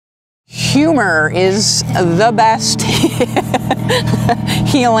Humor is the best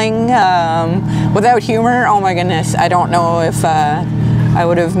healing. Without humor, oh my goodness, I don't know if I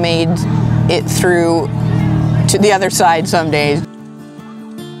would have made it through to the other side some days.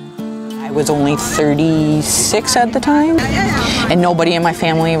 I was only 36 at the time, and nobody in my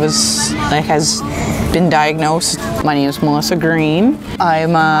family has been diagnosed. My name is Melissa Green.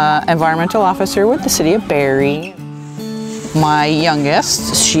 I'm an environmental officer with the city of Barrie. My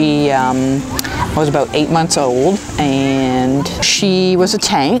youngest, she was about 8 months old, and she was a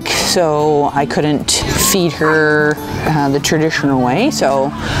tank, so I couldn't feed her the traditional way, so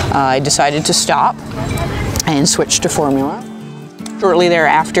I decided to stop and switch to formula. Shortly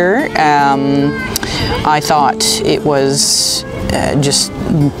thereafter, I thought it was just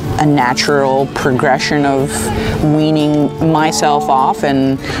a natural progression of weaning myself off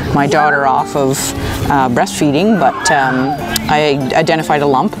and my daughter off of breastfeeding, but I identified a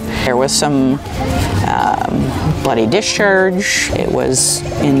lump. There was some bloody discharge. It was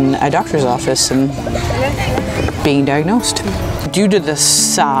in a doctor's office and being diagnosed. Due to the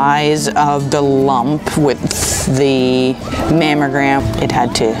size of the lump with the mammogram, it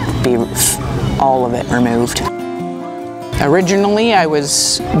had to be all of it removed. Originally, I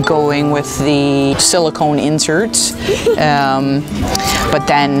was going with the silicone inserts, but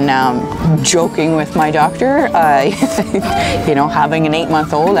then joking with my doctor, you know, having an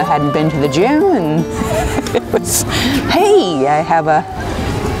 8-month-old, I hadn't been to the gym, and it was, hey, I have a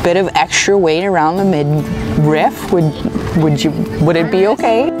bit of extra weight around the midriff. Would it be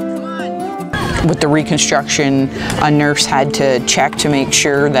okay? With the reconstruction, a nurse had to check to make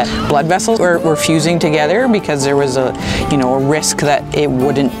sure that blood vessels were fusing together, because there was a risk that it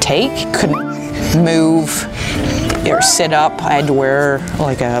wouldn't take. Couldn't move or sit up. I had to wear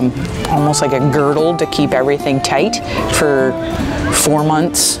like almost like a girdle to keep everything tight for 4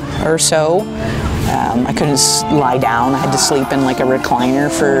 months or so. I couldn't lie down. I had to sleep in like a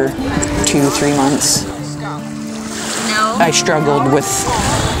recliner for 2 to 3 months. I struggled with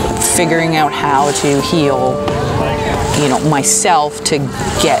figuring out how to heal, myself, to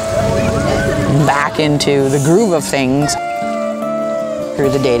get back into the groove of things. Through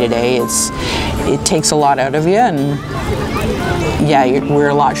the day-to-day, it takes a lot out of you, and yeah, we're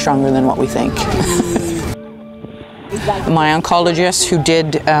a lot stronger than what we think. My oncologist, who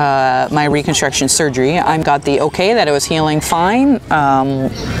did my reconstruction surgery, I got the okay that it was healing fine.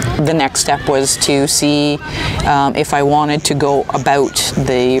 The next step was to see if I wanted to go about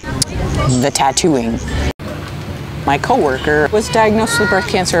the tattooing. My coworker was diagnosed with breast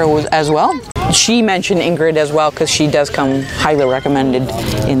cancer as well. She mentioned Ingrid as well, because she does come highly recommended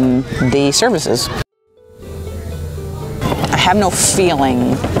in the services. I have no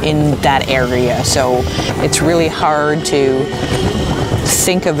feeling in that area, so it's really hard to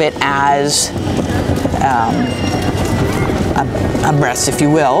think of it as a breast, if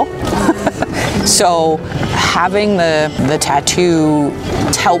you will. So having the tattoo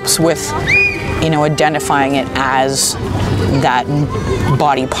helps with, identifying it as that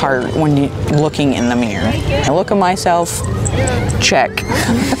body part when you're looking in the mirror. I look at myself, check.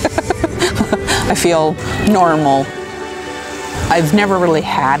 I feel normal. I've never really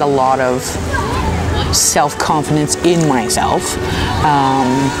had a lot of self-confidence in myself,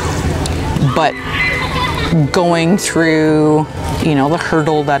 but going through, the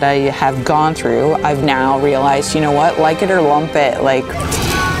hurdle that I have gone through, I've now realized, you know what, like it or lump it, like,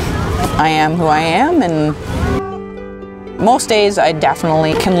 I am who I am, and most days I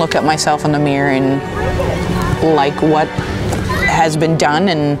definitely can look at myself in the mirror and like what has been done,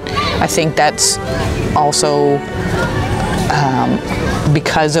 and I think that's also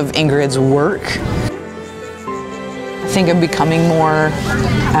because of Ingrid's work. I think I'm becoming more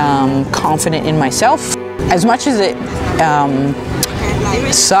confident in myself. As much as it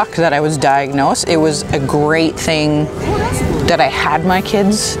sucked that I was diagnosed, it was a great thing that I had my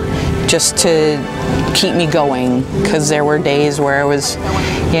kids, just to keep me going, because there were days where I was,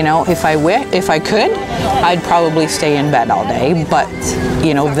 if I could, I'd probably stay in bed all day, but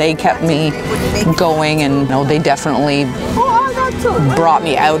they kept me going, and they definitely brought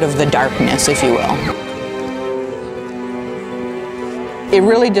me out of the darkness, if you will. It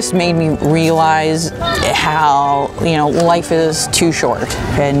really just made me realize how, life is too short,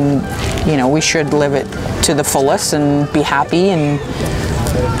 and, we should live it to the fullest and be happy and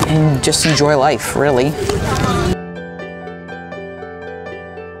just enjoy life, really.